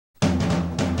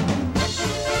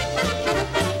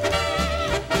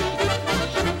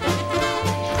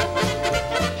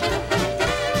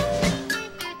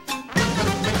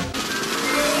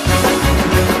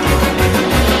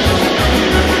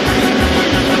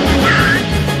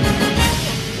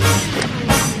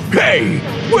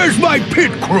Where's my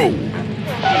pit crew?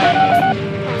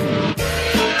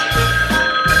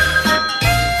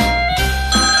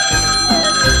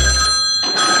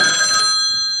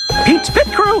 Pete's Pit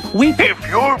Crew, If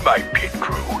you're my pit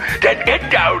crew, then get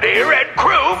down here and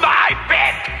crew my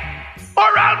pit!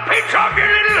 Or I'll pinch off your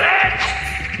little heads!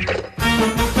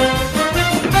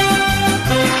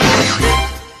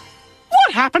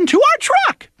 What happened to our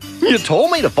truck? You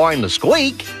told me to find the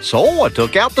squeak, so I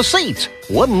took out the seats.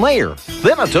 Wasn't there.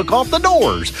 Then I took off the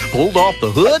doors, pulled off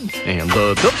the hood, and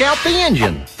took out the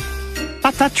engine.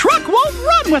 But the truck won't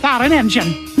run without an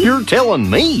engine. You're telling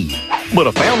me. But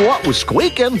I found what was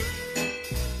squeaking.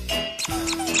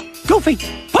 Goofy,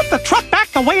 put the truck back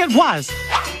the way it was.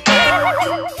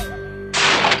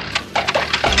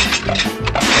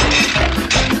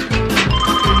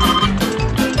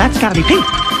 That's gotta be Pete.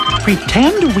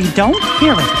 Pretend we don't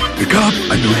hear it. Pick up,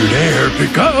 I know you're there.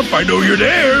 Pick up, I know you're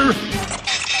there.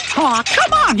 Aw,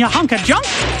 come on, you hunk of junk.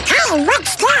 Hey,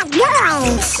 what's that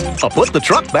noise? I put the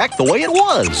truck back the way it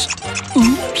was.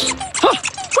 Oops. Huh,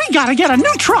 we gotta get a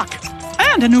new truck.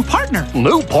 And a new partner.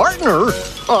 New partner?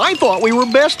 I thought we were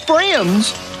best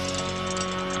friends.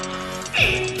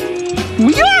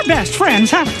 We are best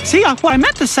friends, huh? See, what I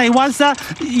meant to say was,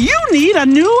 you need a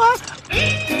new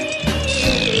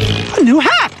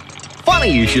hat.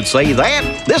 Funny you should say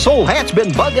that. This old hat's been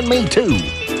bugging me too.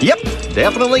 Yep,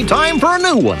 definitely time for a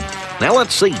new one. Now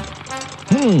let's see.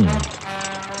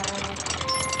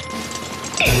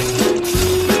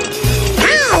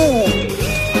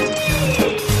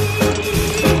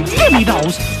 Give me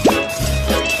those.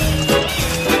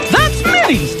 That's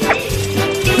Minnie's.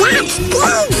 That's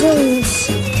Daisy's.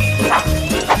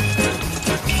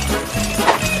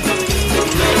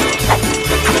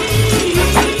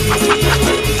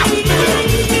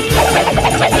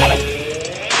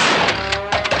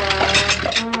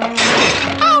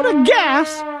 Out of gas.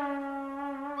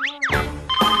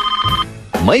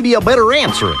 Maybe I better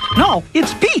answer it. No,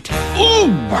 it's Pete.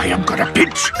 Ooh, I am gonna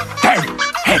pinch their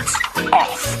heads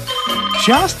off.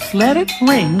 Just let it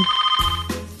ring.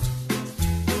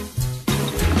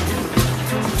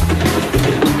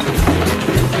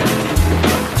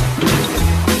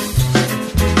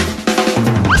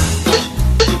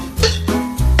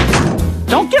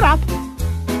 Don't get up.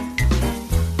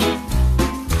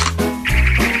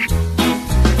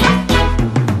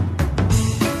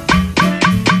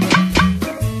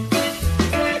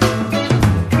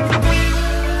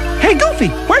 Hey, Goofy,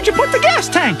 where'd you put the gas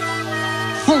tank?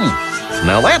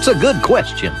 Now that's a good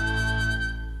question.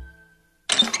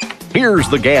 Here's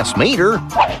the gas meter,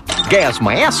 gas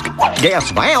mask,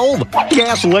 gas valve,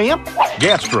 gas lamp,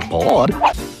 gastropod.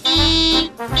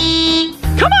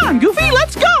 Come on, Goofy,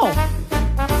 let's go.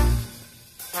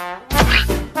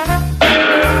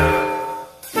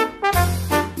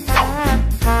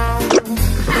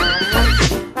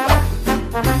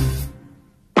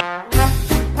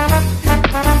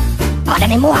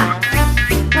 Pardonnez-moi.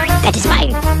 That is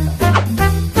mine.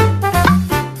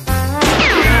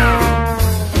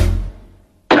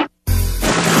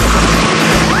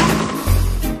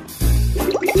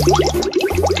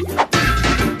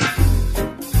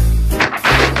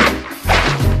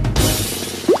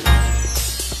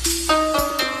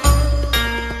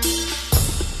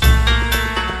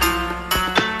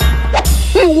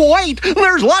 Wait,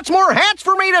 there's lots more hats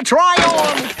for me to try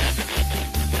on.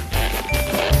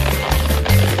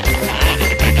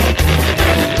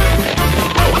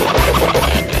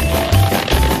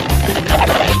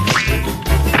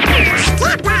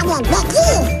 Step on it,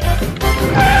 Mickey.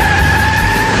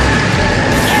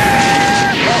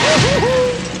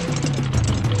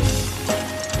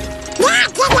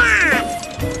 Knock it off.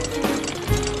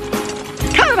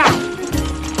 Cut it out.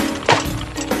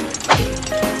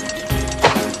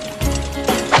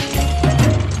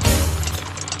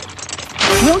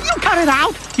 Will you cut it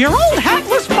out? Your old hat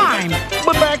was fine.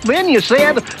 But back then you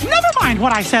said, Never mind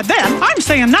what I said then. I'm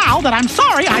saying now that I'm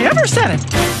sorry I ever said it.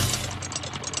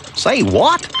 say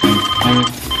what?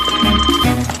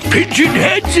 Pigeon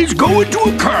heads is going to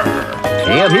occur.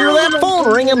 Can't hear that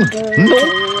phone ringing. Nope.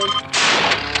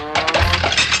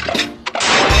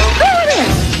 There it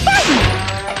is! Button!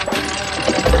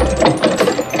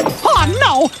 Oh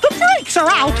no! The brakes are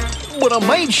out! But I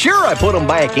made sure I put them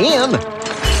back in.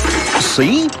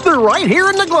 See? They're right here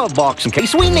in the glove box in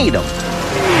case we need them.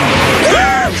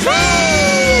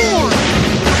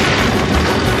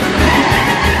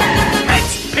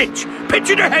 Let's pitch.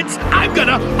 Pitching her heads. I'm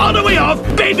gonna all the way off,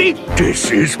 baby.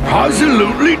 This is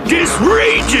absolutely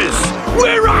disrageous.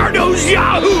 Where are those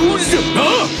yahoos?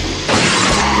 Huh?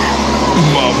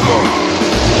 Mama.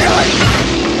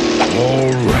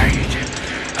 All right.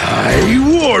 I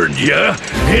ya.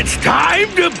 It's time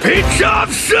to pinch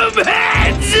off some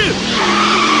heads!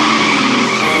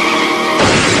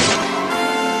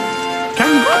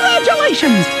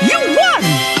 Congratulations! You won!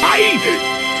 I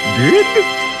did?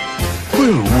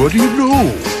 Well, what do you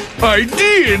know? I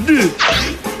did!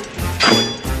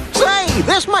 Say,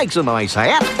 this makes a nice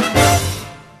hat.